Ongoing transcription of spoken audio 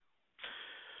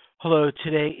Hello,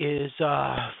 today is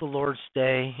the Lord's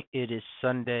Day. It is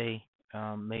Sunday,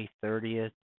 May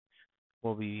 30th.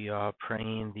 We'll be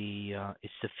praying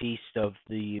it's the feast of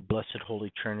the Blessed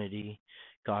Holy Trinity,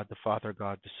 God the Father,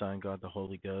 God the Son, God the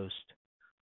Holy Ghost.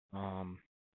 Um,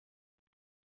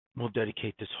 we'll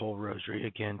dedicate this whole rosary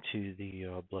again to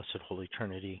the Blessed Holy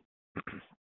Trinity,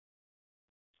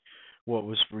 what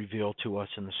was revealed to us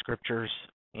in the scriptures,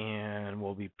 and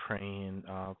we'll be praying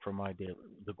for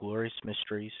the glorious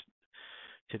mysteries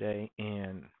today,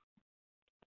 and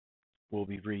we'll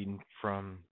be reading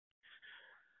from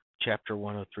chapter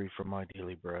 103 from My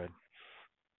Daily Bread.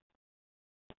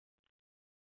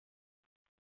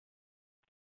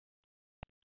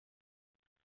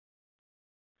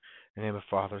 In the name of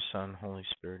Father, Son, Holy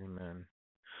Spirit, amen.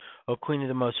 O Queen of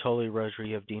the Most Holy Rosary,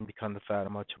 you have deemed become the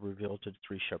Fatima to reveal to the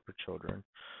three shepherd children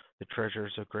the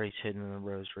treasures of grace hidden in the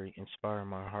Rosary. Inspire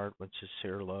my heart with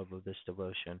sincere love of this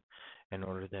devotion, in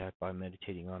order that, by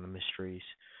meditating on the mysteries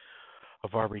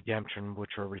of our redemption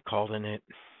which are recalled in it,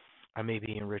 I may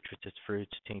be enriched with its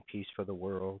fruits, attain peace for the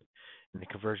world, and the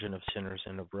conversion of sinners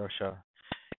and of Russia,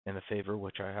 and the favor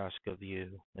which I ask of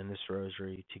you in this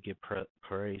rosary, to give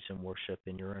praise and worship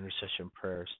in your intercession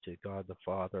prayers to God the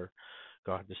Father,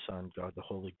 God the Son, God the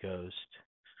Holy Ghost.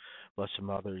 Blessed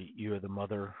Mother, you're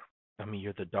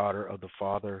the daughter of the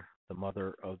Father, the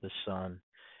mother of the Son,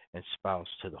 and spouse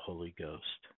to the Holy Ghost.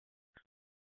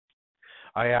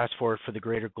 I ask for it for the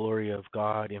greater glory of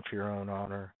God and for your own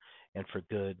honor and for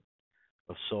good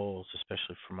of souls,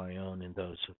 especially for my own and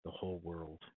those of the whole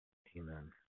world.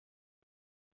 Amen.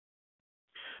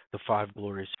 The five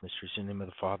glorious mysteries. In the name of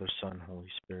the Father, Son, Holy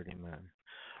Spirit. Amen.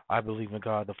 I believe in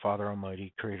God, the Father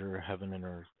Almighty, creator of heaven and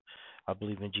earth. I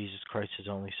believe in Jesus Christ, his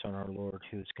only Son, our Lord,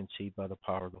 who was conceived by the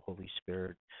power of the Holy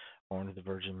Spirit, born of the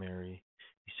Virgin Mary.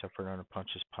 He suffered under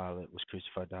Pontius Pilate, was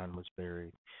crucified, died, and was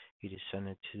buried. He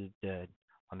descended to the dead.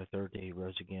 On the third day he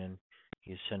rose again.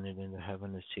 He ascended into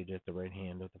heaven and is seated at the right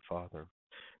hand of the Father.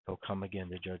 He'll come again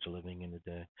to judge the living and the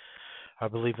dead. I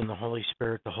believe in the Holy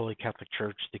Spirit, the Holy Catholic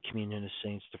Church, the communion of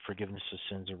saints, the forgiveness of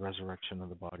sins, the resurrection of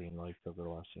the body, and life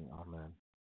everlasting. Amen.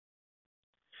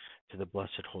 To the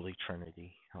Blessed Holy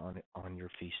Trinity on your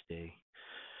feast day.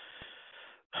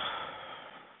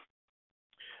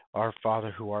 Our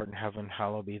Father who art in heaven,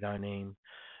 hallowed be thy name.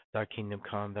 Thy kingdom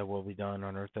come, thy will be done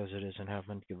on earth as it is in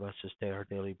heaven. Give us this day our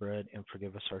daily bread, and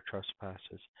forgive us our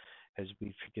trespasses, as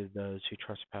we forgive those who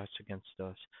trespass against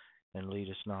us. And lead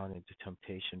us not into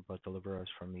temptation, but deliver us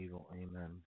from evil.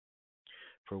 Amen.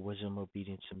 For wisdom,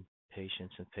 obedience, and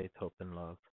patience, and faith, hope, and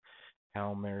love.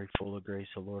 Hail Mary, full of grace,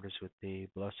 the Lord is with thee.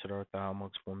 Blessed art thou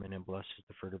amongst women, and blessed is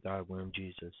the fruit of thy womb,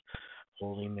 Jesus.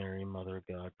 Holy Mary, Mother of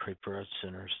God, pray for us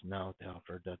sinners, now at the hour of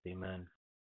our death. Amen.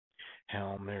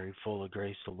 Hail Mary, full of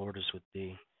grace, the Lord is with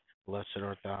thee. Blessed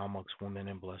art thou amongst women,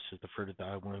 and blessed is the fruit of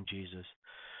thy womb, Jesus.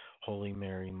 Holy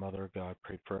Mary, Mother of God,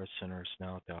 pray for us sinners,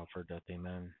 now at the hour of our death.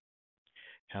 Amen.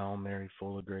 Hail Mary,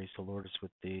 full of grace, the Lord is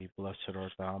with thee. Blessed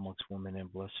art thou amongst women,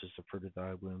 and blessed is the fruit of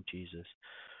thy womb, Jesus.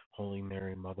 Holy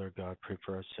Mary, Mother of God, pray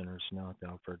for us sinners, now at the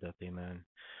hour of our death. Amen.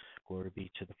 Glory be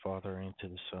to the Father, and to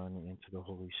the Son, and to the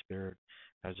Holy Spirit,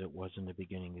 as it was in the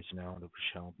beginning, is now, and ever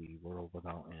shall be, world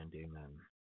without end. Amen.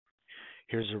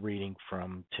 Here's a reading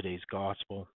from today's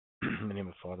Gospel. In the name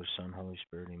of Father, Son, Holy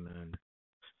Spirit. Amen.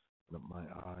 Open up my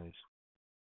eyes.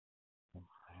 My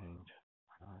hand,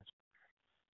 my eyes.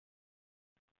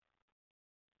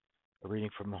 A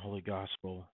reading from the Holy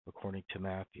Gospel according to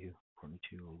Matthew, according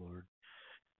to you, O Lord.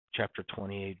 Chapter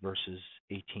 28, verses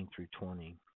 18 through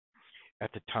 20.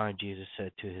 At the time, Jesus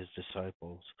said to his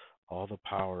disciples, all the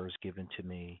power is given to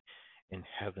me in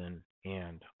heaven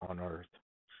and on earth.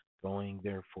 Going,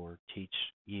 therefore, teach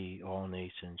ye all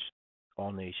nations,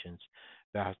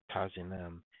 baptizing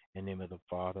them in the name of the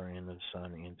Father, and of the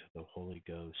Son, and of the Holy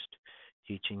Ghost,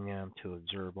 teaching them to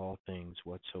observe all things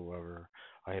whatsoever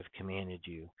I have commanded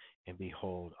you. And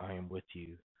behold, I am with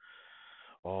you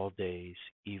all days,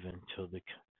 even till the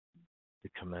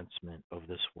commencement of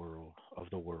the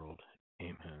world.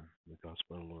 Amen. The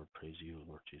gospel of the Lord. Praise you,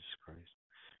 Lord Jesus Christ.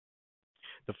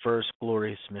 The first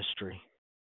glorious mystery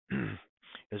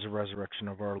is the resurrection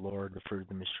of our Lord. The fruit of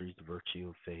the mystery is the virtue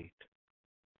of faith.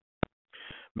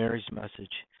 Mary's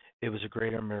message. It was a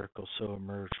greater miracle so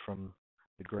emerged from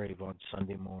the grave on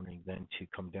Sunday morning than to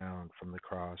come down from the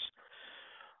cross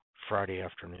Friday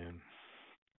afternoon.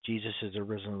 Jesus is the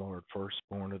risen Lord,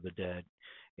 firstborn of the dead,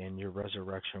 and your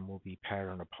resurrection will be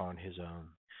patterned upon his own.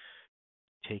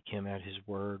 Take him at his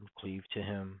word, cleave to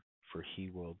him, for he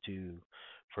will do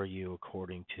for you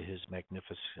according to his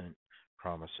magnificent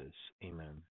promises.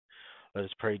 Amen. Let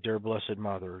us pray. Dear Blessed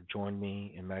Mother, join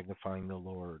me in magnifying the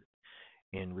Lord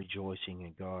in rejoicing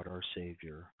in God our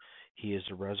Savior. He is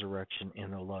the resurrection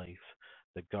and the life,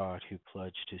 the God who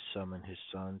pledged to summon his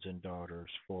sons and daughters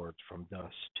forth from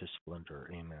dust to splendor.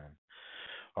 Amen.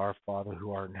 Our Father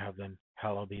who art in heaven,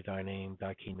 hallowed be thy name,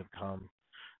 thy kingdom come.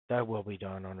 Thy will be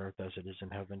done on earth as it is in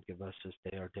heaven. Give us this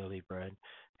day our daily bread,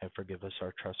 and forgive us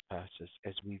our trespasses,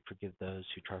 as we forgive those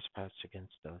who trespass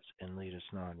against us. And lead us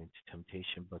not into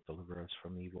temptation, but deliver us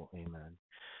from evil. Amen.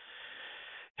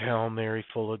 Hail Mary,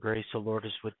 full of grace, the Lord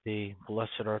is with thee.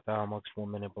 Blessed art thou amongst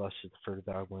women, and blessed is the fruit of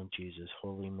thy womb, Jesus.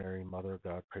 Holy Mary, Mother of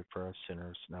God, pray for us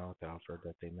sinners, now and at the hour of our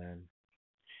death. Amen.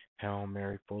 Hail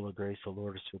Mary, full of grace, the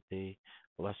Lord is with thee.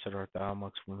 Blessed art thou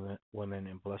amongst women,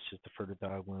 and blessed is the fruit of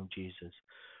thy womb, Jesus.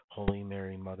 Holy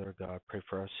Mary, Mother of God, pray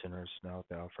for us sinners, now at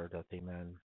the hour of our death.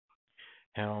 Amen.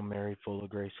 Hail Mary, full of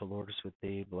grace, the Lord is with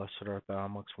thee. Blessed art thou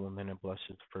amongst women, and blessed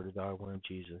is the fruit of thy womb,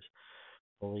 Jesus.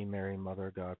 Holy Mary, Mother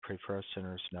of God, pray for us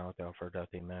sinners, now at the hour of our death.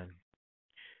 Amen.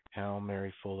 Hail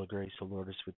Mary, full of grace, the Lord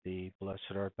is with thee.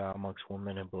 Blessed art thou amongst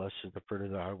women, and blessed is the fruit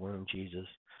of thy womb, Jesus.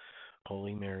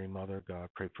 Holy Mary, Mother of God,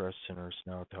 pray for us sinners,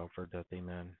 now at the hour of our death.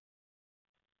 Amen.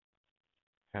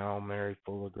 Hail Mary,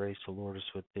 full of grace, the Lord is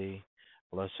with thee.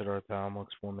 Blessed art thou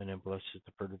amongst women, and blessed is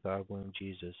the fruit of thy womb,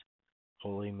 Jesus.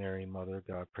 Holy Mary, Mother of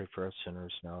God, pray for us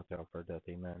sinners, now at the hour of our death.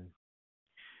 Amen.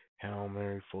 Hail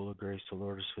Mary, full of grace, the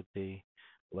Lord is with thee.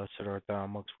 Blessed art thou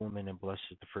amongst women, and blessed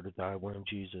is the fruit of thy womb,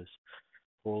 Jesus.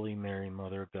 Holy Mary,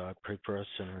 Mother of God, pray for us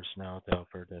sinners, now at the hour of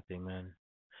our death. Amen.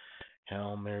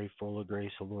 Hail Mary, full of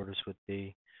grace, the Lord is with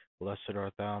thee. Blessed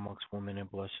art thou amongst women,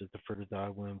 and blessed is the fruit of thy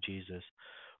womb, Jesus.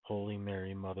 Holy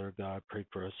Mary, Mother of God, pray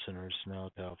for us sinners, now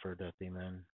at the hour of our death.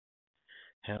 Amen.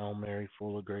 Hail Mary,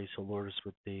 full of grace, the Lord is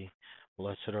with thee.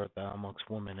 Blessed art thou amongst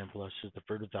women, and blessed is the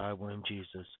fruit of thy womb,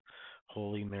 Jesus.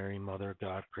 Holy Mary, Mother of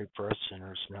God, pray for us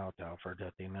sinners, now at the hour of our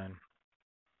death. Amen.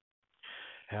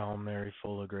 Hail Mary,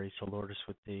 full of grace, the Lord is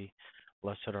with thee.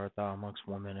 Blessed art thou amongst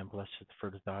women, and blessed is the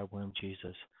fruit of thy womb,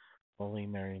 Jesus. Holy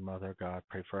Mary, Mother of God,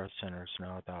 pray for us sinners,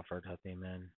 now at the hour of our death.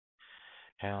 Amen.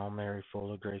 Hail Mary,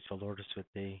 full of grace, the Lord is with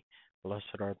thee. Blessed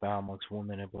art thou amongst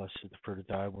women, and blessed is the fruit of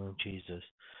thy womb, Jesus.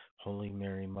 Holy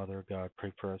Mary, Mother of God,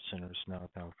 pray for us sinners, now at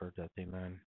the hour of our death.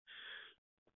 Amen.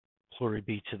 Glory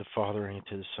be to the Father, and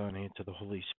to the Son, and to the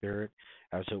Holy Spirit,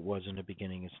 as it was in the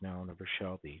beginning, is now, and ever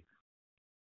shall be,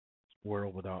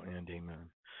 world without end. Amen.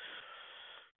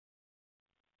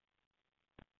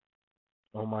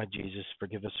 O my Jesus,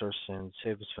 forgive us our sins,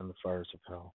 save us from the fires of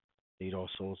hell. Lead all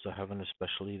souls to heaven,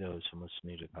 especially those who most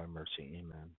need of thy mercy.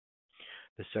 Amen.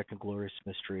 The second glorious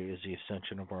mystery is the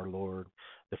ascension of our Lord.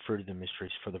 The fruit of the mystery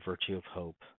is for the virtue of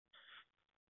hope.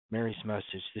 Mary's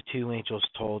message. The two angels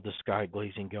told the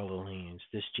sky-gazing Galileans,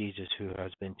 this Jesus who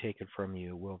has been taken from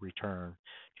you will return,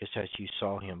 just as you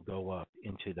saw him go up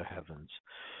into the heavens.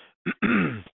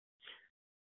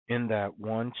 In that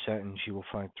one sentence, you will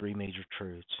find three major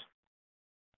truths.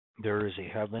 There is a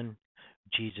heaven,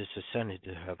 Jesus ascended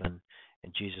to heaven,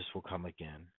 and Jesus will come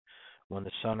again. When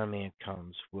the Son of Man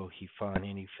comes, will he find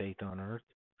any faith on earth?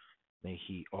 May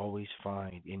he always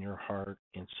find in your heart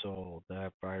and soul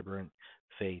that vibrant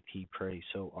faith he prays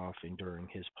so often during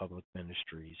his public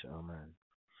ministries. Amen.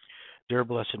 Dear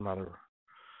Blessed Mother,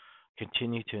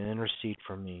 continue to intercede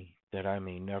for me that I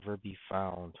may never be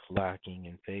found lacking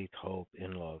in faith, hope,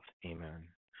 and love. Amen.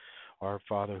 Our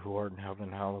Father who art in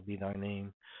heaven, hallowed be thy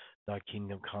name. Thy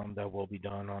kingdom come, thy will be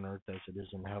done on earth as it is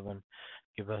in heaven.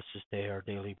 Give us this day our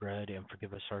daily bread, and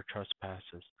forgive us our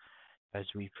trespasses, as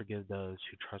we forgive those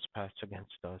who trespass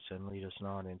against us. And lead us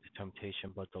not into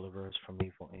temptation, but deliver us from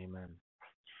evil. Amen.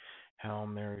 Hail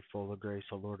Mary, full of grace,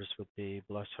 the Lord is with thee.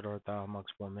 Blessed art thou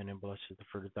amongst women, and blessed is the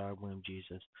fruit of thy womb,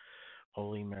 Jesus.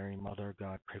 Holy Mary, Mother of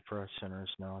God, pray for us sinners,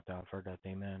 now at the hour of our death.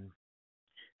 Amen.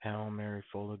 Hail Mary,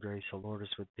 full of grace, the Lord is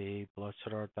with thee. Blessed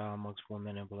art thou amongst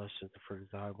women, and blessed is the fruit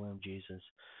of thy womb, Jesus.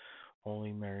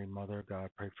 Holy Mary, Mother of God,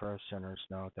 pray for us sinners,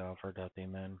 now at the hour of our death.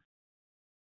 Amen.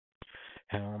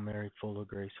 Hail Mary, full of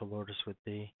grace, the Lord is with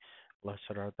thee.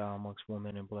 Blessed art thou amongst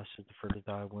women, and blessed is the fruit of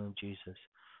thy womb, Jesus.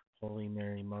 Holy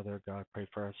Mary, Mother of God, pray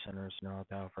for us sinners, now at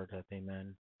the hour of our death.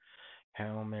 Amen.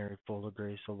 Hail Mary, full of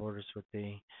grace, the Lord is with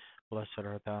thee. Blessed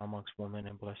art thou amongst women,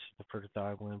 and blessed is the fruit of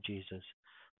thy womb, Jesus.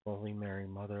 Holy Mary,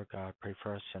 Mother of God, pray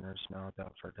for us sinners, now at the hour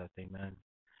of our death. Amen.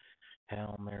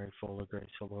 Hail Mary, full of grace,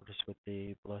 the Lord is with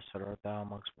thee. Blessed art thou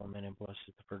amongst women, and blessed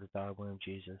is the fruit of thy womb,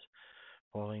 Jesus.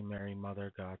 Holy Mary, Mother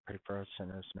of God, pray for us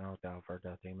sinners, now at the hour of our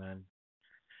death. Amen.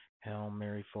 Hail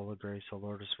Mary, full of grace, the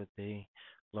Lord is with thee.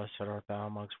 Blessed art thou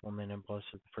amongst women, and blessed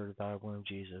is the fruit of thy womb,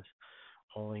 Jesus.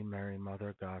 Holy Mary, Mother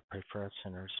of God, pray for us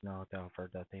sinners, now at the hour of our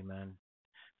death. Amen.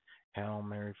 Hail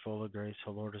Mary, full of grace,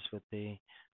 the Lord is with thee.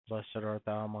 Blessed art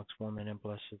thou amongst women, and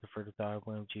blessed is the fruit of thy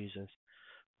womb, Jesus.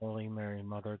 Holy Mary,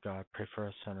 Mother of God, pray for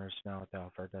us sinners now at the hour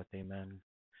of our death. Amen.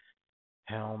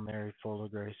 Hail Mary, full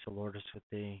of grace, the Lord is with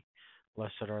thee.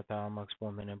 Blessed art thou amongst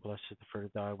women, and blessed is the fruit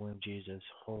of thy womb, Jesus.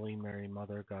 Holy Mary,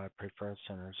 Mother of God, pray for us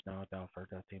sinners now at the hour of our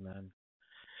death. Amen.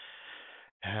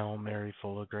 Hail Mary,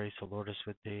 full of grace, the Lord is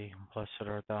with thee. Blessed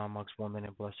art thou amongst women,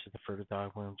 and blessed is the fruit of thy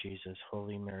womb, Jesus.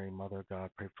 Holy Mary, Mother of God,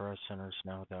 pray for us sinners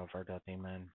now at the hour of our death.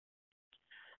 Amen.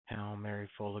 Hail Mary,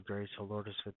 full of grace, the Lord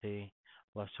is with thee.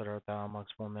 Blessed art thou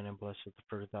amongst women, and blessed is the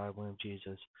fruit of thy womb,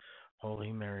 Jesus.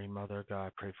 Holy Mary, Mother of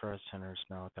God, pray for us sinners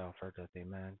now at the hour of our death.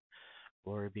 Amen.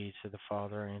 Glory be to the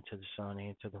Father, and to the Son,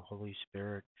 and to the Holy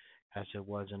Spirit, as it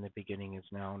was in the beginning, is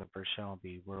now, and ever shall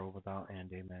be, world without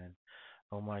end. Amen.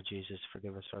 O my Jesus,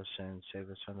 forgive us our sins, save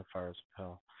us from the fires of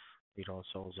hell. Lead all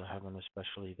souls of heaven,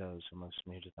 especially those who most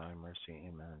need of thy mercy.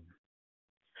 Amen.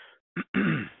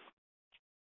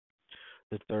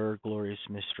 The third glorious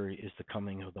mystery is the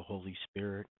coming of the Holy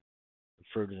Spirit. The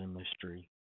fruit of the mystery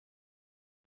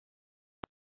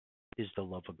is the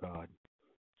love of God.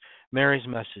 Mary's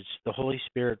message: the Holy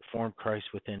Spirit formed Christ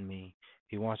within me.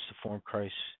 He wants to form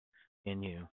Christ in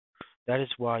you. That is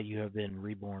why you have been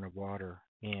reborn of water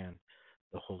and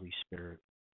the Holy Spirit.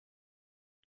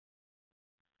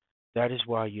 That is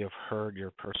why you have heard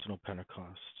your personal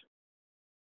Pentecost.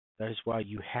 That is why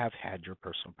you have had your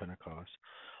personal Pentecost,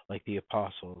 like the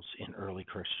apostles and early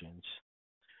Christians.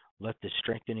 Let the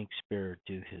strengthening Spirit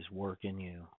do His work in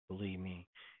you. Believe me,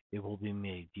 it will be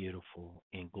made beautiful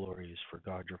and glorious for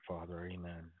God your Father.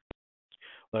 Amen.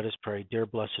 Let us pray. Dear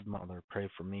Blessed Mother, pray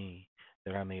for me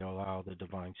that I may allow the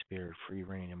Divine Spirit free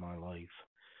reign in my life.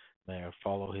 May I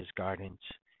follow His guidance,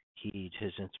 heed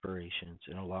His inspirations,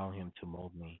 and allow Him to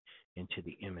mold me into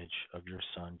the image of your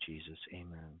Son, Jesus.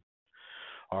 Amen.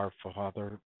 Our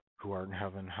Father, who art in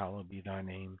heaven, hallowed be thy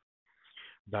name.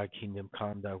 Thy kingdom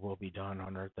come, thy will be done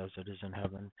on earth as it is in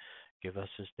heaven. Give us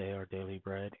this day our daily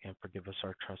bread, and forgive us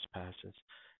our trespasses,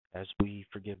 as we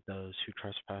forgive those who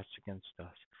trespass against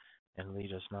us. And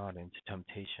lead us not into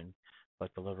temptation,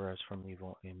 but deliver us from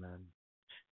evil. Amen.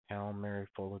 Hail Mary,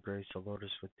 full of grace, the Lord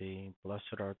is with thee.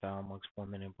 Blessed art thou amongst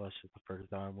women, and blessed is the fruit of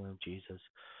thy womb, Jesus.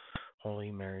 Holy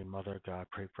Mary, Mother of God,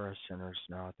 pray for us sinners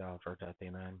now at the hour of our death.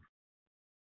 Amen.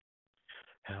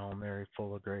 Hail Mary,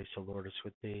 full of grace, the Lord is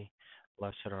with thee.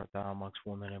 Blessed art thou amongst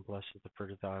women, and blessed is the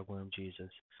fruit of thy womb,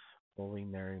 Jesus. Holy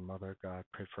Mary, Mother of God,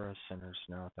 pray for us sinners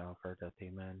now at the hour of our death.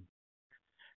 Amen.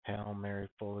 Hail Mary,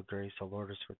 full of grace, the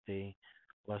Lord is with thee.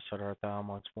 Blessed art thou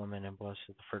amongst women, and blessed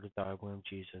is the fruit of thy womb,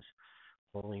 Jesus.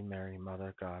 Holy Mary, Mother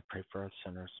of God, pray for us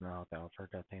sinners now at the hour of our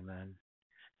death. Amen.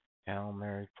 Hail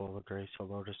Mary, full of grace, the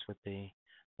Lord is with thee.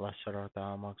 Blessed art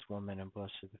thou amongst women, and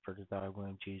blessed is the fruit of thy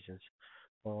womb, Jesus.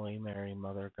 Holy Mary,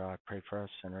 Mother of God, pray for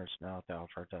us sinners now at the hour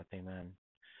of our death. Amen.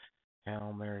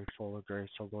 Hail Mary, full of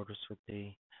grace, the Lord is with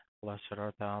thee. Blessed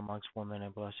art thou amongst women,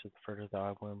 and blessed is the fruit of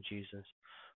thy womb, Jesus.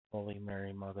 Holy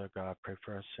Mary, Mother of God, pray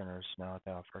for us sinners now at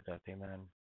the hour of our death. Amen.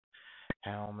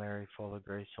 Hail Mary, full of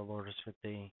grace, the Lord is with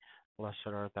thee. Blessed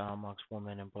art thou amongst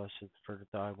women, and blessed is the fruit of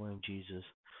thy womb, Jesus.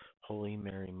 Holy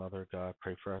Mary, Mother of God,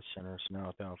 pray for us sinners now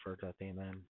at the hour of our death.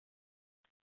 Amen.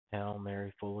 Hail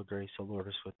Mary, full of grace, the Lord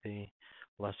is with thee.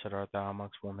 Blessed art thou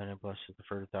amongst women, and blessed is the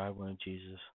fruit of thy womb,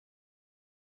 Jesus.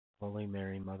 Holy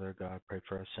Mary, Mother of God, pray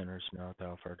for us sinners now at the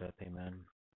hour of our death. Amen.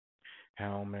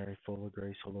 Hail Mary, full of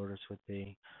grace, the Lord is with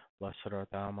thee. Blessed art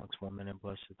thou amongst women, and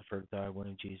blessed is the fruit of thy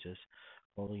womb, Jesus.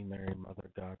 Holy Mary, Mother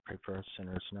of God, pray for us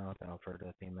sinners now at the hour of our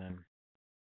death. Amen.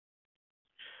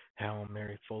 Hail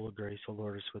Mary, full of grace, the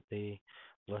Lord is with thee.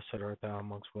 Blessed art thou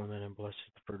amongst women, and blessed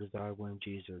is the fruit of thy womb,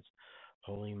 Jesus.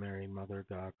 Holy Mary, Mother of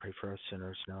God, pray for us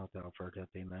sinners now at the hour of our death.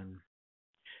 Amen.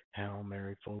 Hail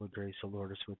Mary, full of grace, the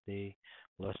Lord is with thee.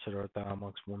 Blessed art thou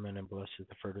amongst women, and blessed is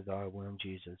the fruit of thy womb,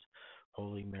 Jesus.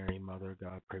 Holy Mary, Mother of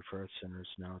God, pray for us sinners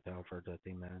now at the hour of our death.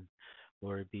 Amen.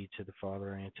 Glory be to the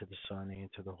Father, and to the Son, and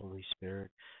to the Holy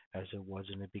Spirit, as it was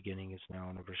in the beginning, is now,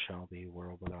 and ever shall be,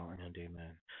 world without end.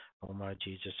 Amen. O my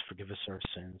Jesus, forgive us our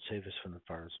sins, save us from the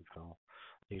fires of hell.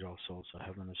 Lead all souls to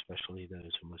heaven, especially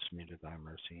those who most need of thy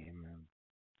mercy. Amen.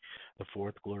 The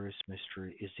fourth glorious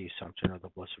mystery is the Assumption of the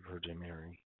Blessed Virgin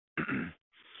Mary.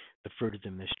 The fruit of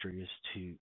the mystery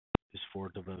is for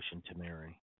devotion to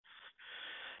Mary.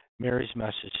 Mary's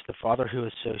message: the Father who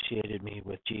associated me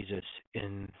with Jesus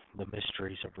in the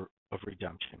mysteries of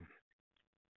redemption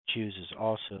chooses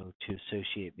also to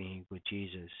associate me with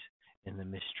Jesus in the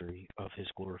mystery of his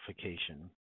glorification.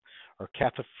 Our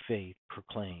Catholic faith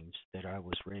proclaims that I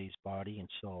was raised body and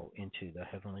soul into the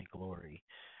heavenly glory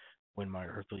when my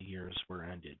earthly years were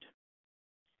ended.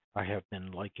 I have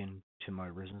been likened to my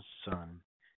risen Son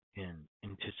in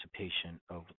anticipation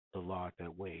of the lot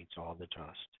that waits all the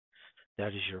just. That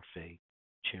is your fate.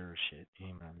 Cherish it.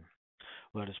 Amen.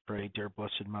 Let us pray. Dear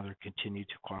Blessed Mother, continue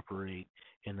to cooperate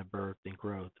in the birth and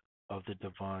growth of the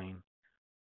divine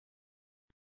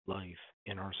life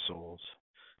in our souls.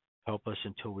 Help us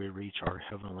until we reach our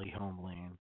heavenly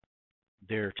homeland,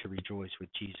 there to rejoice with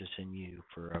Jesus and you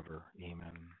forever.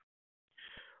 Amen.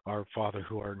 Our Father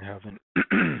who art in heaven,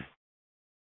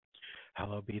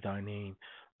 hallowed be thy name.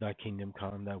 Thy kingdom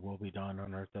come, thy will be done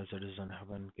on earth as it is in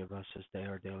heaven. Give us this day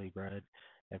our daily bread,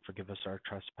 and forgive us our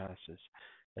trespasses,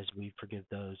 as we forgive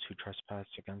those who trespass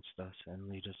against us. And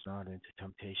lead us not into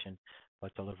temptation,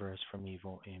 but deliver us from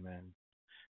evil. Amen.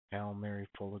 Hail Mary,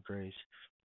 full of grace,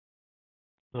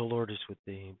 the Lord is with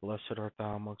thee. Blessed art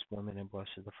thou amongst women, and blessed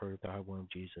is the fruit of thy womb,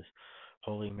 Jesus.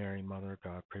 Holy Mary, Mother of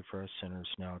God, pray for us sinners,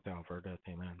 now at the hour of our death.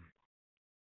 Amen.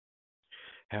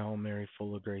 Hail Mary,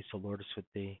 full of grace, the Lord is with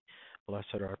thee.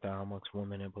 Blessed art thou amongst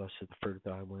women, and blessed is the fruit of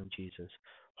thy womb, Jesus.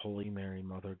 Holy Mary,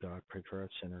 Mother of God, pray for us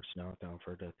sinners, now at the hour of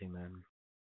our death. Amen.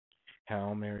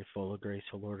 Hail Mary, full of grace,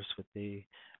 the Lord is with thee.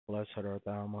 Blessed art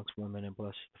thou amongst women, and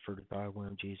blessed is the fruit of thy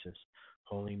womb, Jesus.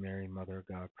 Holy Mary, Mother of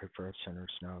God, pray for us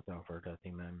sinners, now at the hour of our death.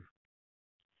 Amen.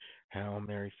 Hail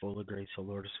Mary, full of grace, the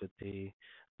Lord is with thee.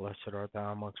 Blessed art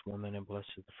thou amongst women, and blessed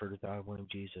is the fruit of thy womb,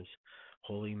 Jesus.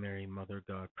 Holy Mary, Mother of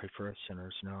God, pray for us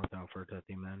sinners, now at the hour of our death.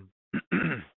 Amen.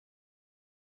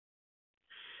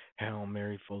 Hail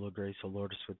Mary, full of grace, the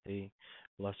Lord is with thee.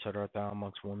 Blessed art thou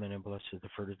amongst women, and blessed is the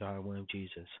fruit of thy womb,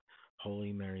 Jesus.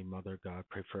 Holy Mary, Mother of God,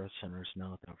 pray for us sinners,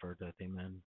 now at the hour of our death.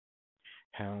 Amen.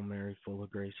 Hail Mary, full of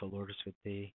grace, the Lord is with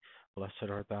thee. Blessed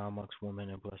art thou amongst women,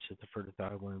 and blessed is the fruit of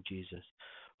thy womb, Jesus.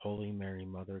 Holy Mary,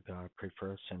 Mother of God, pray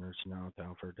for us sinners, now at the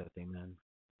hour of our death. Amen.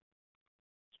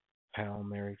 Hail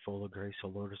Mary, full of grace, the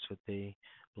Lord is with thee.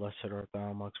 Blessed art thou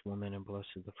amongst women, and blessed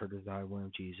is the fruit of thy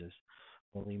womb, Jesus.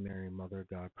 Holy Mary, Mother of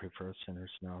God, pray for us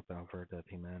sinners, now at the hour of our death.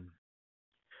 Amen.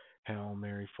 Hail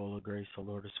Mary, full of grace, the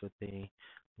Lord is with thee.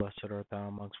 Blessed art thou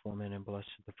amongst women, and blessed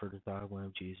is the fruit of thy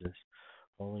womb, Jesus.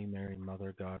 Holy Mary, Mother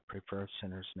of God, pray for us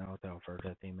sinners, now at the hour of our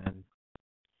death. Amen.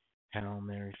 Hail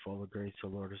Mary, full of grace, the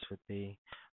Lord is with thee.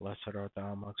 Blessed art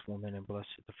thou amongst women, and blessed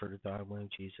is the fruit of thy womb,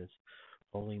 Jesus.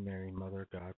 Holy Mary, Mother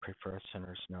of God, pray for us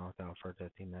sinners, now at the hour of our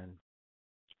death. Amen.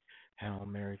 Hail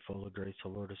Mary, full of grace, the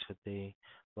Lord is with thee.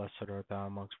 Blessed art thou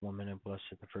amongst women, and blessed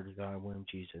is the fruit of thy womb,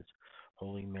 Jesus.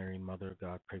 Holy Mary, Mother of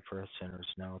God, pray for us sinners,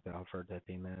 now at the hour of our death.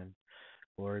 Amen.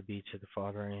 Glory be to the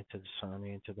Father, and to the Son,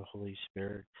 and to the Holy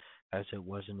Spirit, as it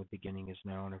was in the beginning, is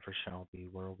now, and ever shall be,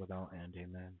 world without end.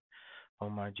 Amen. O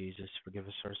my Jesus, forgive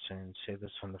us our sins, save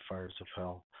us from the fires of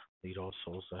hell, lead all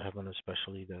souls to heaven,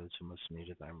 especially those who most need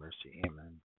of thy mercy.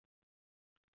 Amen.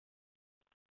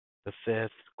 The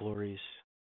fifth glorious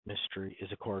mystery is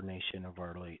a coronation of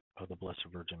of the Blessed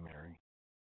Virgin Mary.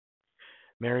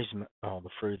 The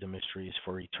fruit of the mystery is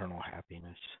for eternal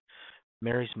happiness.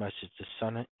 Mary's message: the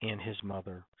Son and his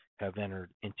mother have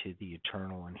entered into the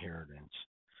eternal inheritance.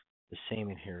 The same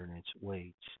inheritance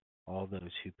waits all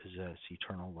those who possess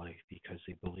eternal life because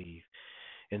they believe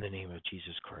in the name of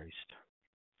Jesus Christ.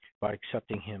 By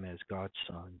accepting him as God's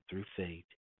Son through faith,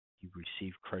 you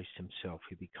receive Christ himself,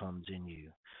 who becomes in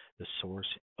you the source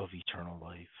of eternal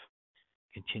life.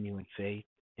 Continue in faith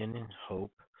and in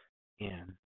hope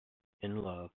and in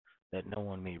love, that no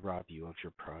one may rob you of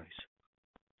your prize.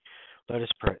 Let us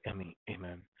pray.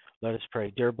 Amen. Let us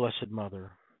pray. Dear Blessed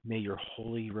Mother, may your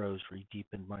holy rosary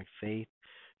deepen my faith,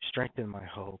 strengthen my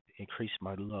hope, increase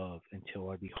my love, until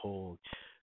I behold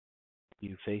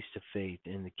you face to face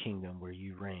in the kingdom where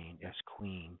you reign as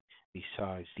Queen,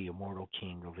 besides the immortal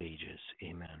King of ages.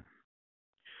 Amen.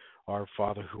 Our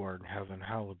Father who art in heaven,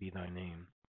 hallowed be thy name.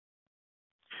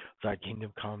 Thy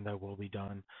kingdom come, thy will be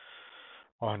done,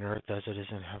 on earth as it is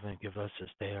in heaven. Give us this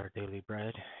day our daily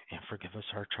bread, and forgive us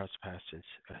our trespasses,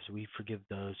 as we forgive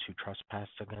those who trespass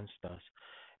against us.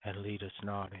 And lead us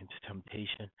not into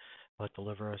temptation, but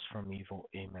deliver us from evil.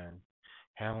 Amen.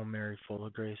 Hail Mary, full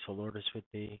of grace, the Lord is with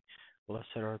thee.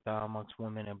 Blessed art thou amongst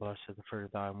women, and blessed is the fruit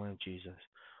of thy womb, Jesus.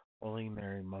 Holy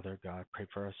Mary, Mother of God, pray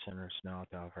for us sinners, now at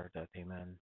the hour of our death.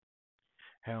 Amen.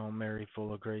 Hail Mary,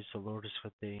 full of grace, the Lord is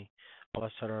with thee.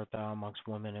 Blessed art thou amongst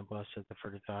women, and blessed is the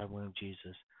fruit of thy womb,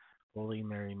 Jesus. Holy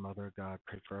Mary, Mother of God,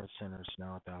 pray for us sinners,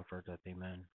 now at the hour of our death.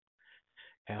 Amen.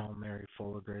 Hail Mary,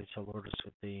 full of grace, the Lord is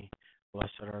with thee.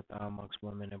 Blessed art thou amongst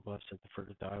women, and blessed is the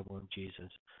fruit of thy womb,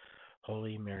 Jesus.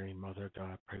 Holy Mary, Mother of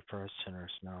God, pray for us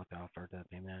sinners, now at the hour of our death.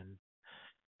 Amen.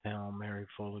 Hail Mary,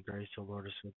 full of grace, the Lord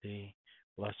is with thee.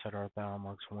 Blessed art thou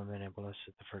amongst women, and blessed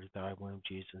is the fruit of thy womb,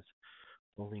 Jesus.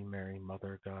 Holy Mary,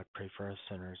 Mother of God, pray for us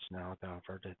sinners, now at the hour of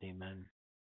our death. Amen.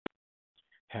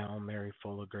 Hail Mary,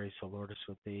 full of grace, the Lord is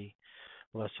with thee.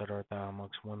 Blessed art thou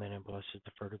amongst women, and blessed is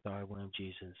the fruit of thy womb,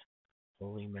 Jesus.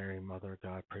 Holy Mary, Mother of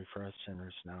God, pray for us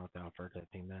sinners now at the hour of our death.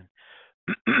 Amen.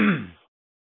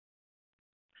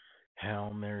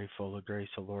 Hail Mary, full of grace,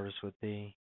 the Lord is with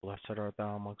thee. Blessed art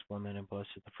thou amongst women, and blessed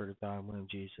is the fruit of thy womb,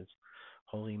 Jesus.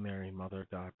 Holy Mary, Mother of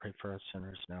God, pray for us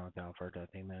sinners now at the hour of our death.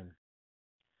 Amen.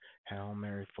 Hail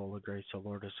Mary, full of grace, the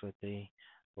Lord is with thee.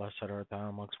 Blessed art thou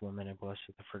amongst women, and blessed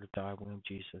is the fruit of thy womb,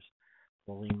 Jesus.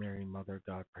 Holy Mary, Mother of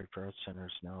God, pray for us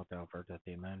sinners now at the hour of our death.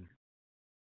 Amen.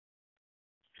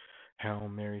 Hail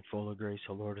Mary, full of grace,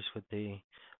 the Lord is with thee.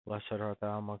 Blessed art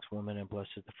thou amongst women, and blessed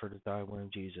is the fruit of thy womb,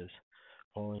 Jesus.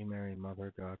 Holy Mary, Mother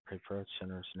of God, pray for us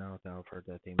sinners now at the hour of our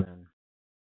death. Amen.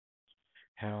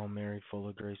 Hail Mary, full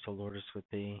of grace, the Lord is with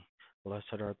thee. Blessed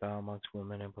art thou amongst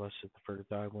women, and blessed is the fruit of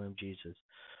thy womb, Jesus.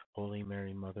 Holy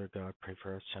Mary, Mother of God, pray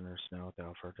for us sinners now at the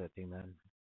hour of our death. Amen.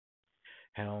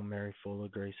 Hail Mary, full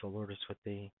of grace, the Lord is with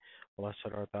thee. Blessed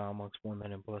art thou amongst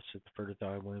women, and blessed is the fruit of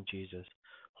thy womb, Jesus.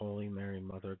 Holy Mary,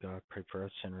 Mother of God, pray for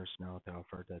us sinners now at the hour of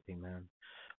our death. Amen.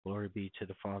 Glory be to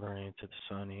the Father, and to the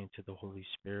Son, and to the Holy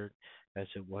Spirit, as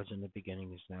it was in the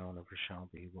beginning, is now, and ever shall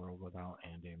be, world without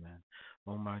end. Amen.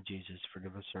 O my Jesus,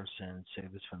 forgive us our sins,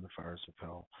 save us from the fires of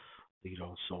hell. Lead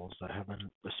all souls to heaven,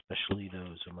 especially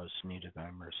those who most need of thy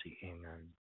mercy. Amen.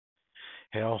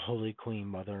 Hail, Holy Queen,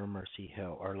 Mother of Mercy,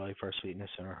 hail, our life, our sweetness,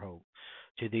 and our hope.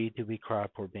 To thee do we cry,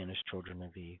 poor banished children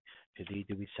of Eve. To thee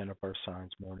do we send up our sighs,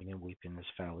 mourning and weeping in this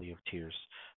valley of tears.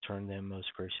 Turn then, most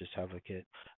gracious Advocate,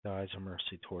 thy eyes of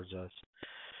mercy towards us.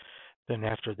 Then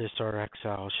after this our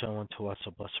exile, show unto us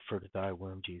the blessed fruit of thy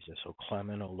womb, Jesus. O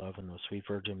clement, O loving, O sweet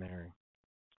Virgin Mary,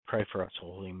 pray for us, O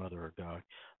Holy Mother of God,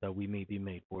 that we may be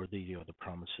made worthy of the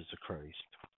promises of Christ.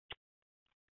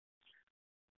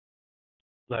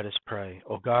 Let us pray.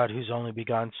 O God, whose only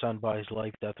begotten Son, by his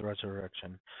life, death, and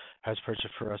resurrection, has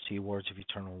purchased for us the awards of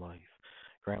eternal life,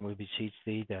 grant, we beseech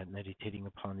thee, that meditating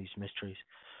upon these mysteries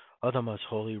of the most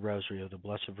holy rosary of the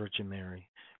Blessed Virgin Mary,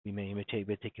 we may imitate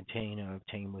what they contain and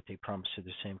obtain what they promise to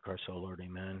the same Christ, O Lord.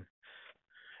 Amen.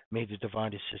 May the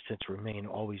divine assistance remain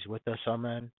always with us.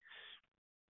 Amen.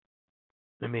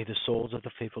 And may the souls of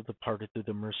the faithful departed through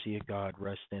the mercy of God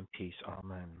rest in peace.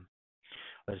 Amen.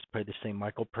 Let us pray the St.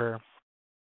 Michael prayer.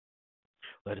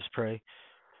 Let us pray.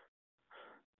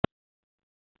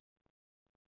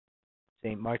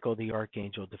 Saint Michael the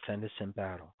Archangel, defend us in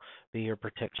battle. Be your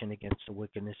protection against the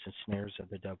wickedness and snares of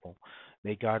the devil.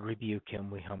 May God rebuke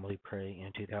him, we humbly pray.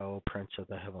 And to thou, O Prince of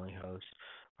the heavenly host,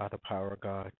 by the power of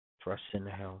God, thrust into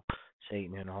hell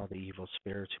Satan and all the evil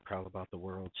spirits who prowl about the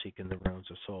world, seeking the ruins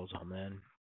of souls. Amen.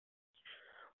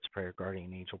 Let's pray our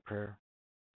guardian angel prayer.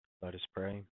 Let us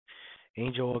pray.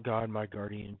 Angel of God, my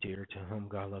guardian dear, to whom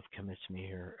God love commits me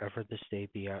here, ever this day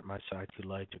be at my side to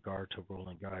light, to guard, to rule,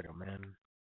 and guide. Amen.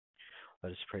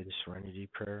 Let us pray the serenity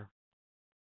prayer.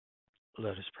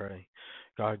 Let us pray.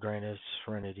 God grant us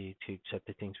serenity to accept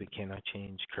the things we cannot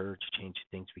change, courage to change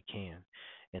the things we can,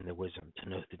 and the wisdom to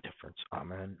know the difference.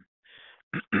 Amen.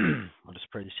 Let us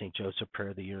pray the St. Joseph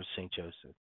prayer of the year of St.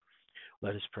 Joseph.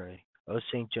 Let us pray. O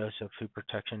St. Joseph, whose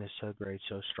protection is so great,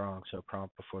 so strong, so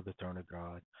prompt before the throne of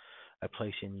God, I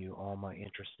place in you all my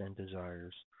interests and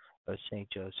desires. O Saint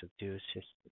Joseph, do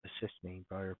assist me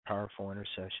by your powerful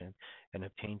intercession, and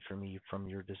obtain for me from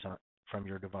your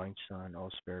divine Son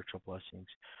all spiritual blessings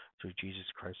through Jesus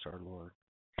Christ our Lord,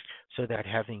 so that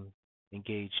having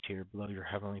engaged here below your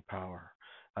heavenly power,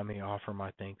 I may offer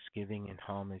my thanksgiving and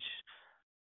homage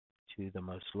to the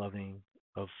most loving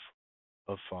of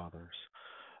fathers.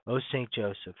 O Saint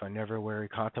Joseph, I never weary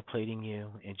contemplating you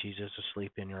and Jesus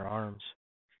asleep in your arms.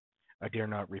 I dare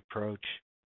not reproach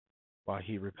while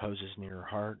he reposes near your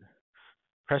heart.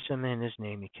 Press him in his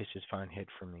name and kiss his fine head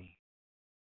for me,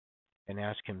 and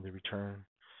ask him to return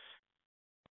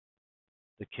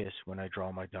the kiss when I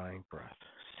draw my dying breath.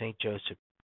 Saint Joseph,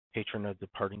 patron of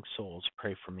departing souls,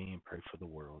 pray for me and pray for the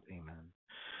world. Amen.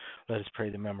 Let us pray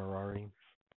the Memorare.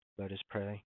 Let us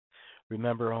pray.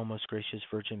 Remember, O most gracious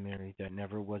Virgin Mary, that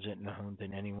never was it known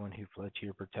that anyone who fled to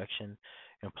your protection,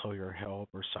 implored your help,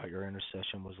 or sought your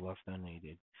intercession was left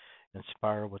unaided.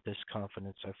 Inspired with this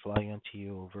confidence, I fly unto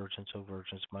you, O virgins,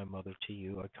 my mother, to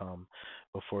you I come.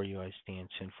 Before you I stand,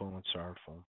 sinful and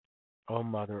sorrowful. O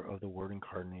Mother of the Word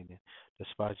incarnated,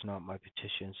 despise not my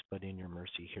petitions, but in your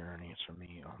mercy hear and answer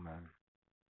me. Amen.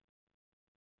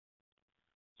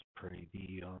 Let's pray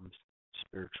the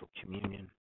spiritual communion.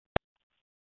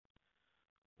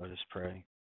 Let us pray.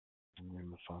 In the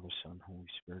name of the Father, Son, Holy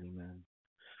Spirit, amen.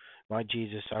 My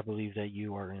Jesus, I believe that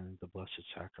you are in the blessed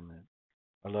sacrament.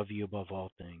 I love you above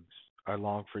all things. I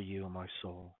long for you in my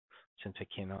soul. Since I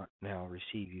cannot now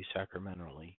receive you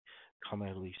sacramentally, come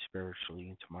at least spiritually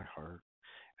into my heart,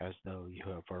 as though you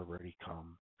have already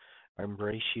come. I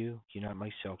embrace you, unite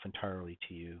myself entirely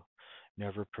to you.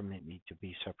 Never permit me to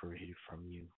be separated from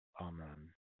you.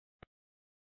 Amen.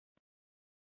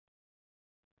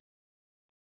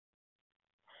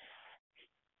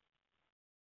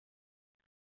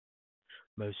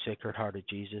 Most Sacred Heart of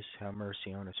Jesus, have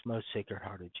mercy on us. Most Sacred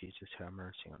Heart of Jesus, have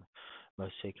mercy on us.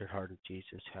 Most Sacred Heart of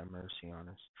Jesus, have mercy on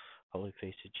us. Holy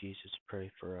Face of Jesus, pray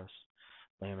for us.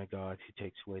 Lamb of God, who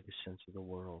takes away the sins of the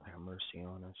world, have mercy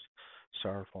on us.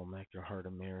 Sorrowful Immaculate Heart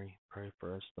of Mary, pray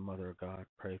for us. The Mother of God,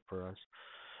 pray for us.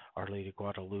 Our Lady of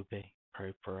Guadalupe,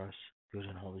 pray for us. Good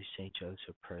and Holy Saint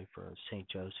Joseph, pray for us. Saint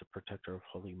Joseph, protector of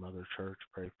Holy Mother Church,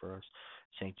 pray for us.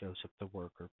 Saint Joseph the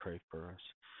Worker, pray for us.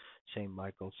 Saint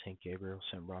Michael, Saint Gabriel,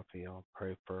 Saint Raphael,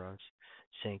 pray for us.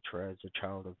 Saint Therese, the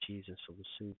child of Jesus of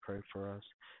Lisieux, pray for us.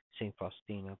 Saint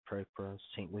Faustina, pray for us.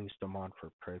 Saint Louis de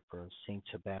Montfort, pray for us. Saint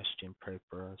Sebastian, pray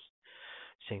for us.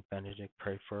 Saint Benedict,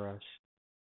 pray for us.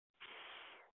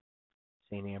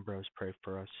 Saint Ambrose, pray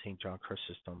for us. Saint John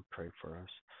Chrysostom, pray for us.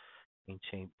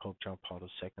 Saint Pope John Paul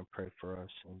II, pray for us.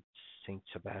 And Saint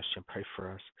Sebastian, pray for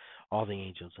us. All the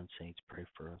angels and saints, pray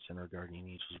for us. And our guardian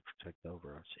angels, protect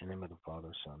over us. In the name of the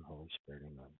Father, Son, Holy Spirit,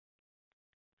 amen.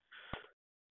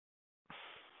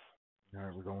 All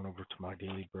right, we're going over to My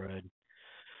Daily Bread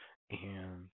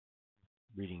and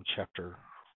reading chapter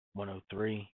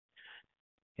 103.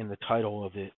 And the title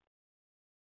of it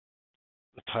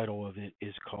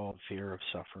is called Fear of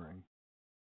Suffering.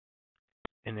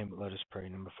 And then let us pray.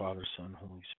 In the name of the Father, Son,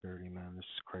 Holy Spirit, amen. This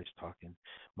is Christ talking.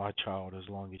 My child, as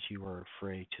long as you are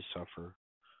afraid to suffer,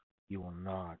 you will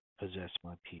not possess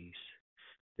my peace.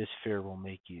 This fear will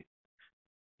make it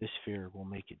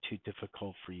too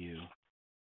difficult for you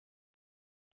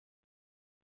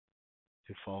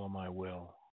to follow my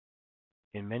will.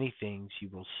 In many things you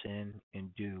will sin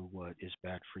and do what is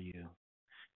bad for you.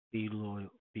 Be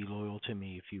loyal to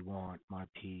me if you want my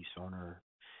peace on earth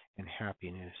and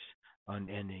happiness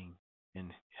unending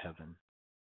in heaven.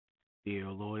 Be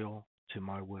loyal to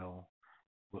my will,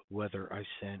 whether I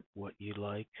sent what you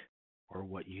like or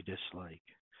what you dislike.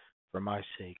 For my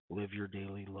sake, live your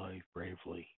daily life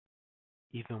bravely,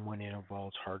 even when it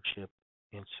involves hardship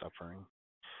and suffering.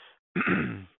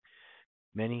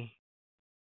 Many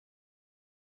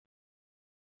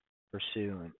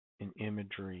pursue an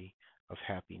imagery of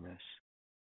happiness.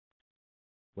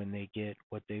 When they get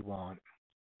what they want,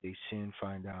 they soon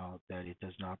find out that it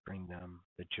does not bring them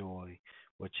the joy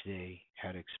which they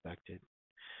had expected.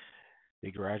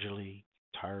 They gradually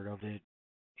tired of it,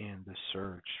 and the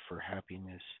search for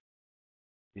happiness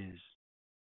is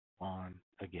on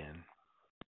again.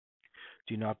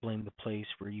 Do not blame the place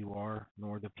where you are,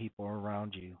 nor the people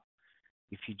around you.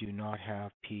 If you do not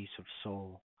have peace of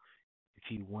soul,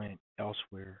 if you went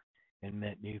elsewhere and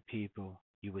met new people,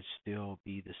 you would still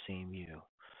be the same you,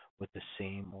 with the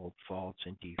same old faults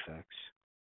and defects.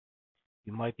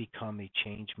 You might become a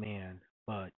changed man,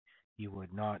 but you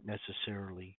would not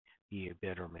necessarily be a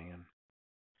better man.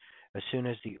 As soon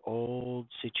as the old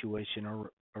situation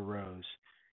arose,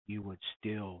 you would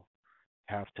still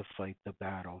have to fight the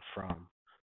battle from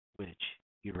which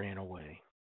you ran away.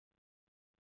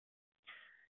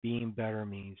 Being better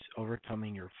means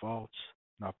overcoming your faults,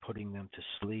 not putting them to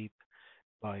sleep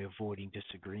by avoiding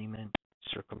disagreement,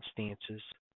 circumstances.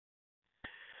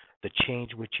 The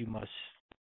change which you must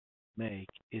make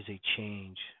is a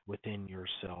change within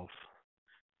yourself.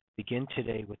 Begin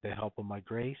today with the help of my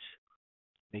grace.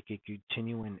 Make a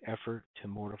continuing effort to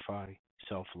mortify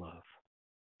self-love.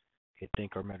 Okay,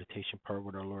 think our meditation part,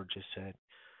 what our Lord just said.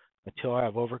 Until I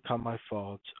have overcome my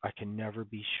faults, I can never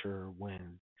be sure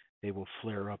when they will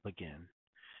flare up again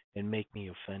and make me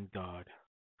offend God.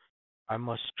 I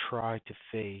must try to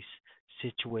face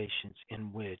situations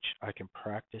in which I can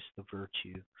practice the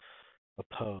virtue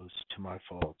opposed to my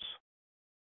faults.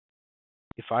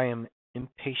 If I am an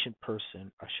impatient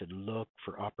person, I should look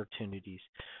for opportunities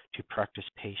to practice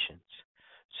patience.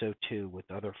 So too with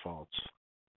other faults.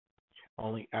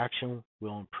 Only action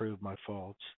will improve my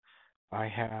faults I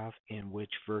have and which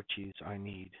virtues I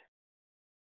need.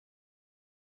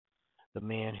 The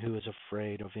man who is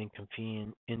afraid of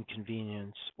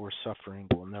inconvenience or suffering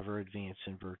will never advance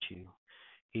in virtue.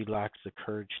 He lacks the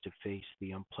courage to face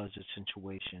the unpleasant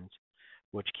situations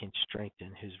which can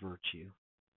strengthen his virtue.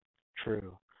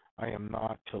 True, I am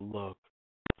not to look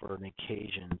for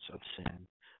occasions of sin,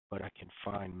 but I can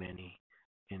find many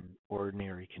in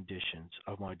ordinary conditions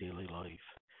of my daily life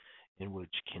in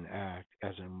which can act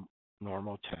as a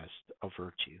normal test of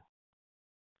virtue.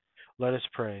 Let us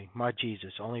pray. My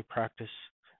Jesus, only practice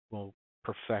will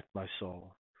perfect my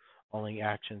soul. Only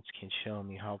actions can show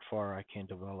me how far I can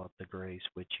develop the grace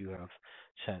which you have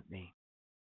sent me.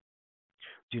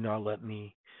 Do not let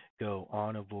me go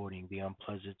on avoiding the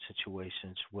unpleasant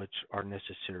situations which are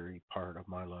necessary part of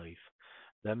my life.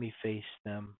 Let me face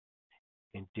them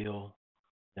and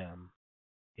them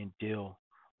deal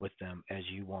with them as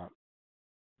you want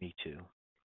me to.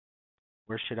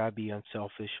 Where should I be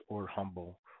unselfish or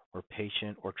humble or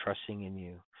patient or trusting in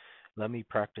you? Let me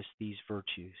practice these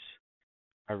virtues.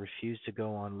 I refuse to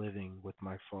go on living with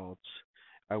my faults.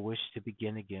 I wish to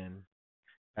begin again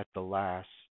at the last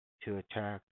to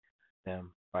attack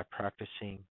them by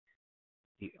practicing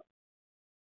the,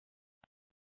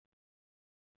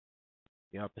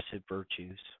 the opposite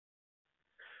virtues.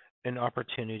 An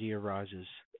opportunity arises.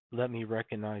 Let me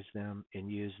recognize them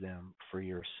and use them for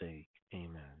your sake.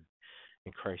 Amen.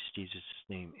 In Christ Jesus'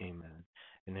 name, amen.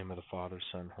 In the name of the Father,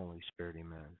 Son, Holy Spirit,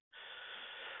 amen.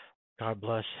 God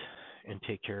bless and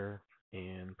take care.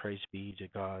 And praise be to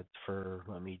God for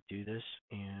letting me do this.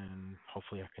 And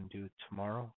hopefully I can do it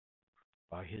tomorrow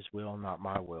by His will, not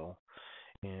my will.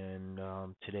 And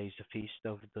today's the feast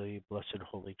of the Blessed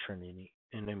Holy Trinity.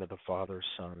 In the name of the Father,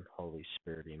 Son, Holy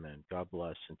Spirit, amen. God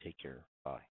bless and take care.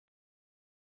 Bye.